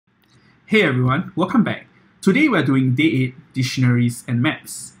Hey everyone, welcome back. Today we're doing Day 8 Dictionaries and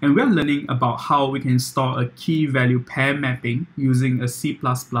Maps, and we're learning about how we can store a key value pair mapping using a C++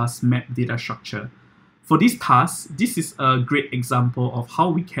 map data structure. For this task, this is a great example of how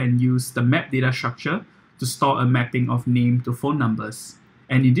we can use the map data structure to store a mapping of name to phone numbers.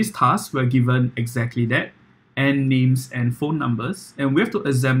 And in this task, we're given exactly that, n names and phone numbers, and we have to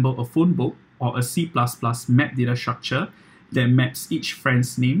assemble a phone book or a C++ map data structure that maps each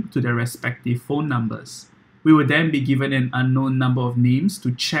friend's name to their respective phone numbers. We will then be given an unknown number of names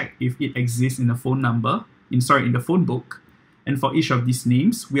to check if it exists in the phone book. And for each of these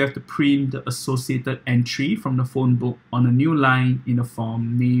names, we have to print the associated entry from the phone book on a new line in the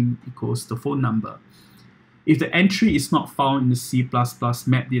form name equals the phone number. If the entry is not found in the C++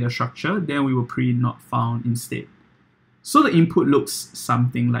 map data structure, then we will print not found instead. So the input looks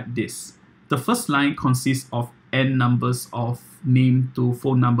something like this. The first line consists of n numbers of name to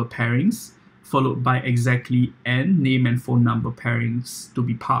phone number pairings, followed by exactly n name and phone number pairings to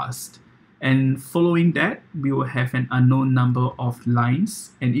be passed. And following that, we will have an unknown number of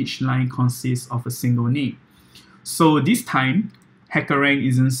lines, and each line consists of a single name. So this time, HackerRank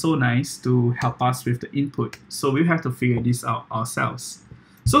isn't so nice to help us with the input, so we have to figure this out ourselves.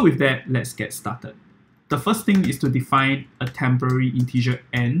 So with that, let's get started. The first thing is to define a temporary integer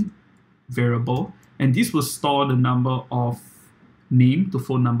n variable, and this will store the number of name to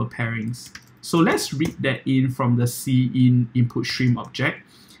phone number pairings. So let's read that in from the cin input stream object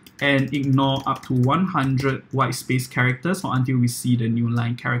and ignore up to 100 white space characters or until we see the new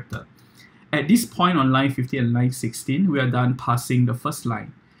line character. At this point on line 15 and line 16, we are done passing the first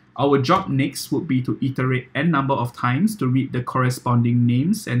line. Our job next would be to iterate n number of times to read the corresponding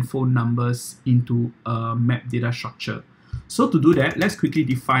names and phone numbers into a map data structure. So to do that, let's quickly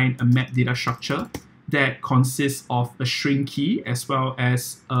define a map data structure that consists of a string key as well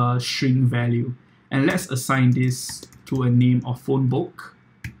as a string value. And let's assign this to a name of phone book,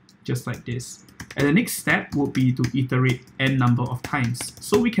 just like this. And the next step would be to iterate n number of times.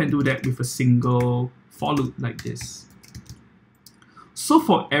 So we can do that with a single for loop like this. So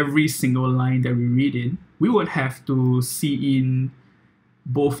for every single line that we read in, we would have to cin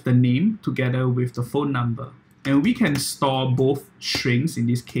both the name together with the phone number. And we can store both strings, in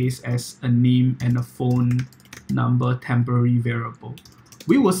this case, as a name and a phone number temporary variable.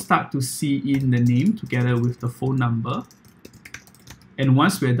 We will start to cin the name together with the phone number. And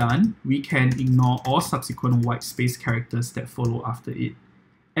once we're done, we can ignore all subsequent white space characters that follow after it.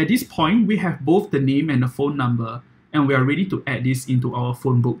 At this point, we have both the name and the phone number, and we are ready to add this into our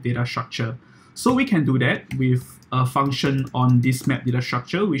phone book data structure. So we can do that with a function on this map data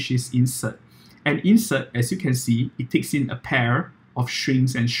structure, which is insert. And insert, as you can see, it takes in a pair of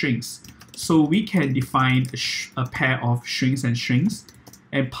strings and strings. So we can define a pair of strings and strings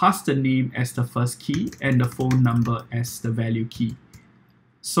and pass the name as the first key and the phone number as the value key.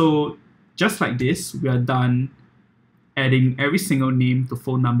 So just like this, we are done adding every single name to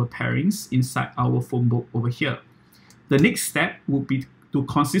phone number pairings inside our phone book over here. The next step would be to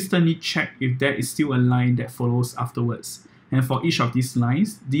consistently check if there is still a line that follows afterwards. And for each of these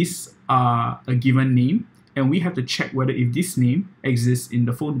lines, these are a given name, and we have to check whether if this name exists in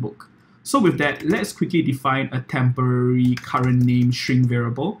the phone book. So with that, let's quickly define a temporary current name string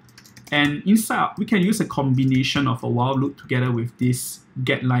variable. And inside, we can use a combination of a while loop together with this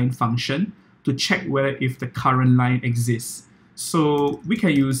getline function to check whether if the current line exists. So we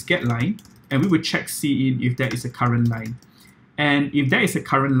can use getline, and we will check cin if there is a current line. And if there is a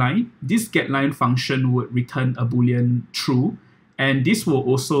current line, this getline function would return a boolean true, and this will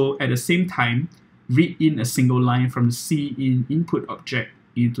also at the same time read in a single line from the cin input object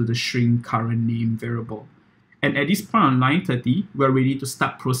into the string current name variable. And at this point on line 30, we are ready to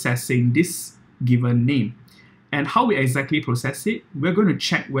start processing this given name. And how we exactly process it, we're going to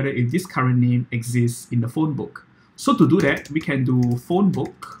check whether if this current name exists in the phone book. So to do that, we can do phone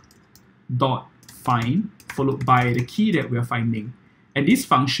book dot find followed by the key that we are finding. And this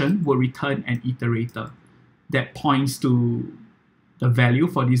function will return an iterator that points to the value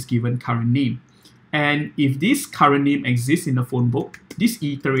for this given current name. And if this current name exists in the phone book, this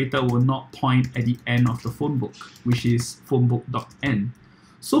iterator will not point at the end of the phone book, which is phonebook.end.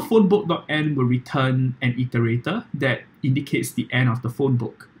 So phonebook.end will return an iterator that indicates the end of the phone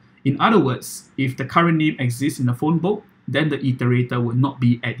book. In other words, if the current name exists in the phone book, then the iterator will not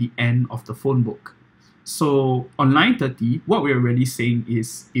be at the end of the phone book. So on line 30, what we're already saying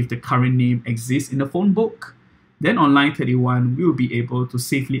is if the current name exists in the phone book, then on line 31, we will be able to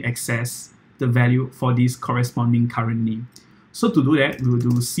safely access the value for this corresponding current name. So to do that, we will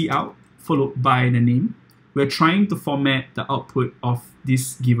do cout followed by the name we're trying to format the output of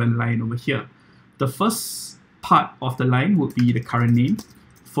this given line over here. The first part of the line would be the current name,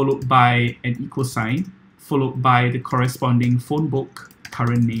 followed by an equal sign, followed by the corresponding phone book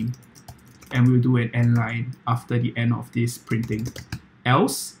current name, and we'll do an end line after the end of this printing.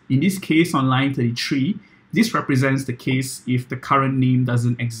 Else, in this case on line 33, this represents the case if the current name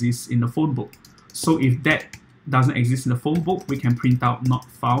doesn't exist in the phone book. So if that doesn't exist in the phone book, we can print out not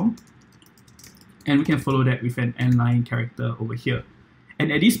found, and we can follow that with an end line character over here.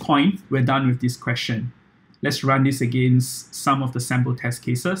 And at this point, we're done with this question. Let's run this against some of the sample test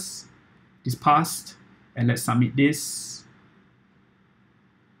cases. This passed, and let's submit this.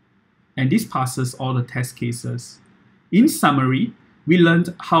 And this passes all the test cases. In summary, we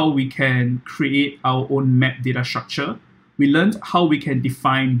learned how we can create our own map data structure. We learned how we can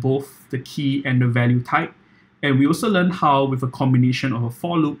define both the key and the value type. And we also learned how, with a combination of a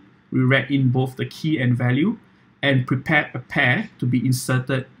for loop, we read in both the key and value and prepared a pair to be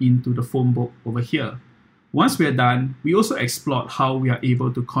inserted into the phone book over here. Once we're done, we also explored how we are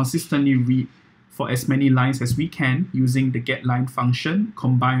able to consistently read for as many lines as we can using the getline function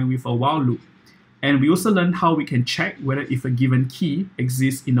combined with a while loop. And we also learned how we can check whether if a given key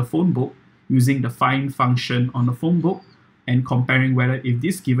exists in the phone book using the find function on the phone book and comparing whether if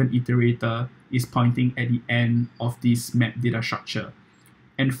this given iterator is pointing at the end of this map data structure.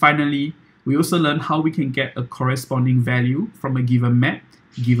 And finally, we also learned how we can get a corresponding value from a given map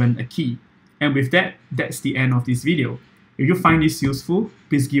given a key. And with that, that's the end of this video. If you find this useful,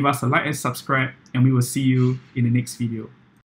 please give us a like and subscribe, and we will see you in the next video.